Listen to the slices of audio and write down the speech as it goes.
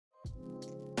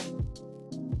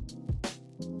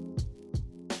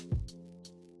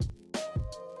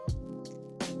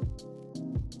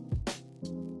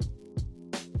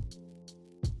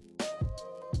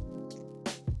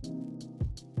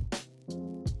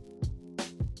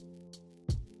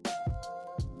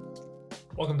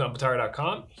Welcome to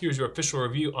Umpatire.com. Here's your official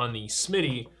review on the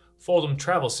Smitty Fold-Em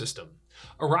Travel System.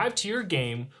 Arrive to your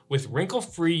game with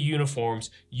wrinkle-free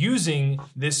uniforms using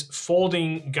this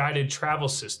folding guided travel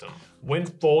system. When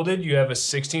folded, you have a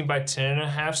 16 by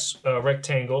 10.5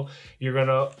 rectangle. You're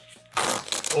gonna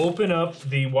open up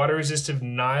the water-resistant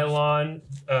nylon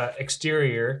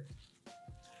exterior.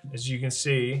 As you can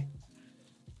see,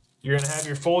 you're gonna have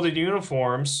your folded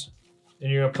uniforms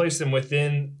and you're gonna place them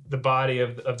within the body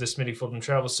of the Smitty Fold-Em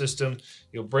Travel System.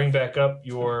 You'll bring back up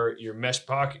your mesh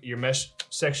pocket, your mesh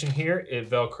section here. It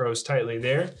velcros tightly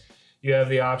there. You have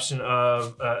the option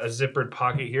of a zippered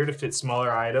pocket here to fit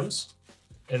smaller items.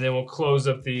 And then we'll close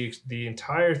up the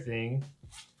entire thing.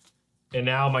 And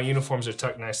now my uniforms are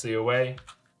tucked nicely away.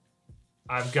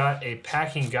 I've got a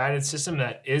packing guided system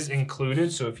that is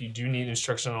included, so if you do need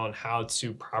instruction on how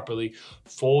to properly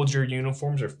fold your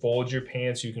uniforms or fold your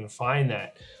pants, you can find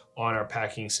that on our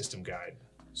packing system guide.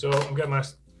 So I've got my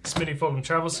Smitty Fold-Em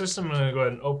Travel System. I'm gonna go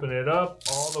ahead and open it up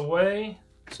all the way.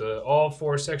 So all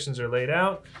 4 sections are laid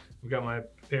out. We've got my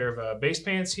pair of base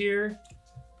pants here.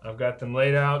 I've got them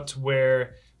laid out to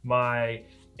where my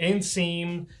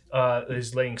inseam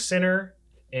is laying center,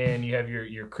 and you have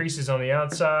your creases on the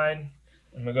outside.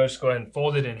 I'm gonna just go ahead and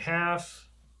fold it in half.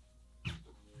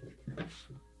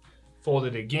 Fold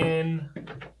it again.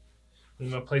 I'm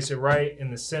gonna place it right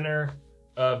in the center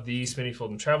of the Smitty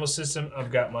Fold-Em Travel System.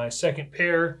 I've got my second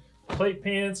pair plate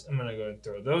pants. I'm gonna go ahead and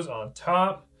throw those on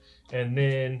top. And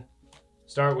then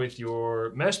start with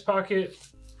your mesh pocket.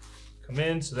 Come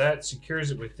in so that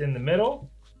secures it within the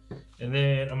middle. And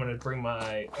then I'm gonna bring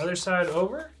my other side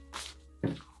over.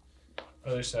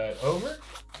 Other side over.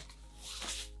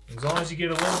 As long as you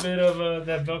get a little bit of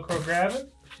that Velcro grabbing,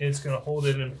 it's gonna hold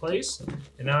it in place.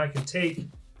 And now I can take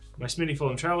my Smitty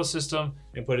Fold-Em Travel System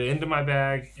and put it into my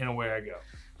bag, and away I go.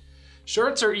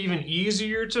 Shirts are even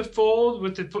easier to fold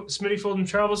with the Smitty Fold-Em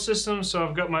Travel System. So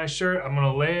I've got my shirt, I'm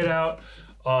gonna lay it out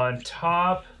on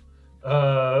top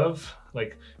of,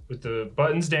 like with the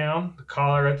buttons down, the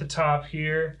collar at the top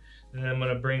here. And then I'm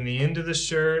gonna bring the end of the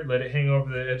shirt, let it hang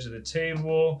over the edge of the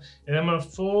table. And I'm gonna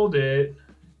fold it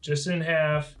just in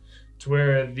half to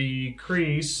where the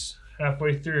crease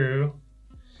halfway through,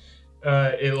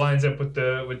 it lines up with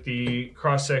the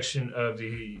cross section of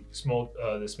the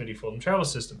Smitty Fold-Em Travel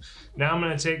System. Now I'm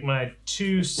going to take my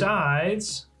 2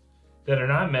 sides that are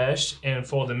not meshed and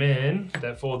fold them in.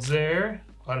 That folds there,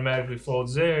 automatically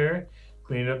folds there.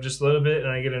 Clean it up just a little bit,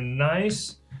 and I get a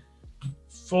nice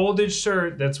folded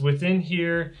shirt that's within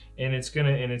here, and it's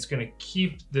gonna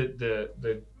keep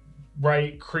the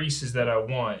right creases that I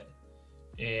want.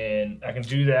 And I can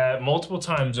do that multiple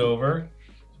times over.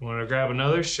 So I'm gonna grab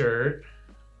another shirt,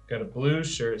 got a blue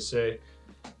shirt, say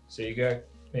you got,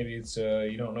 maybe it's,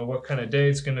 you don't know what kind of day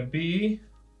it's gonna be.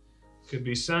 Could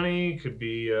be sunny, could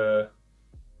be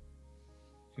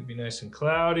nice and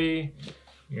cloudy.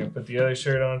 You're gonna put the other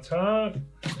shirt on top.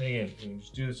 And again, you can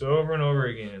just do this over and over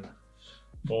again.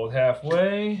 Fold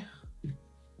halfway.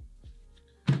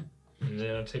 And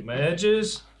then I'll take my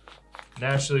edges,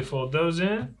 naturally fold those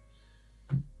in.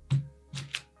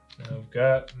 I've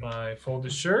got my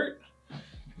folded shirt.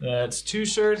 That's 2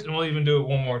 shirts, and we'll even do it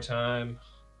one more time.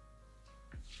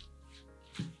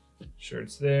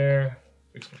 Shirt's there,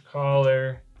 fix my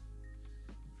collar,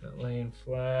 that laying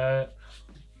flat,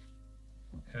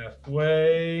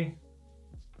 halfway,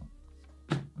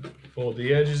 fold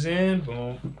the edges in,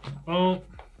 boom, boom.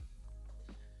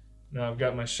 Now I've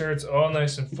got my shirts all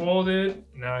nice and folded.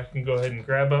 Now I can go ahead and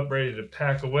grab up, ready to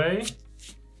pack away.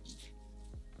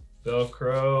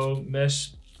 Velcro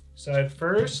mesh side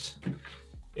first,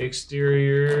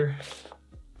 exterior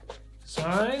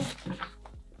side.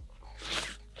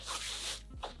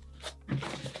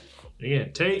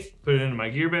 Again, tape, put it into my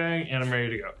gear bag, and I'm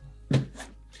ready to go.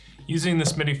 Using the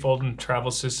Smitty Fold-Em Travel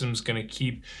System is gonna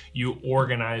keep you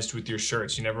organized with your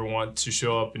shirts. You never want to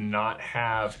show up and not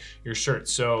have your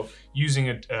shirts. So using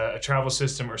a travel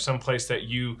system or someplace that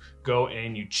you go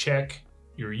and you check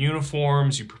your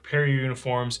uniforms, you prepare your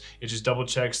uniforms, it just double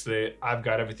checks that I've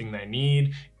got everything that I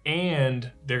need,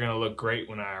 and they're gonna look great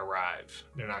when I arrive.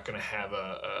 They're not gonna have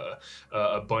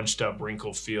a bunched up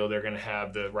wrinkle feel. They're gonna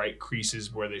have the right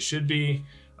creases where they should be.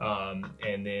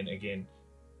 And then again,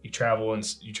 you travel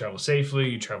safely,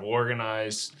 you travel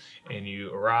organized, and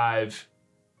you arrive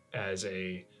as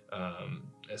a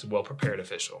well-prepared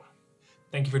official.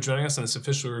 Thank you for joining us on this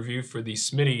official review for the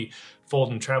Smitty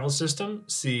Fold-Em Travel System.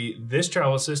 See this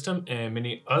travel system and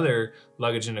many other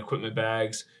luggage and equipment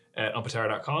bags at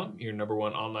Umpatire.com, your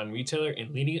 #1 online retailer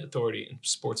and leading authority in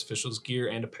sports officials gear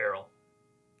and apparel.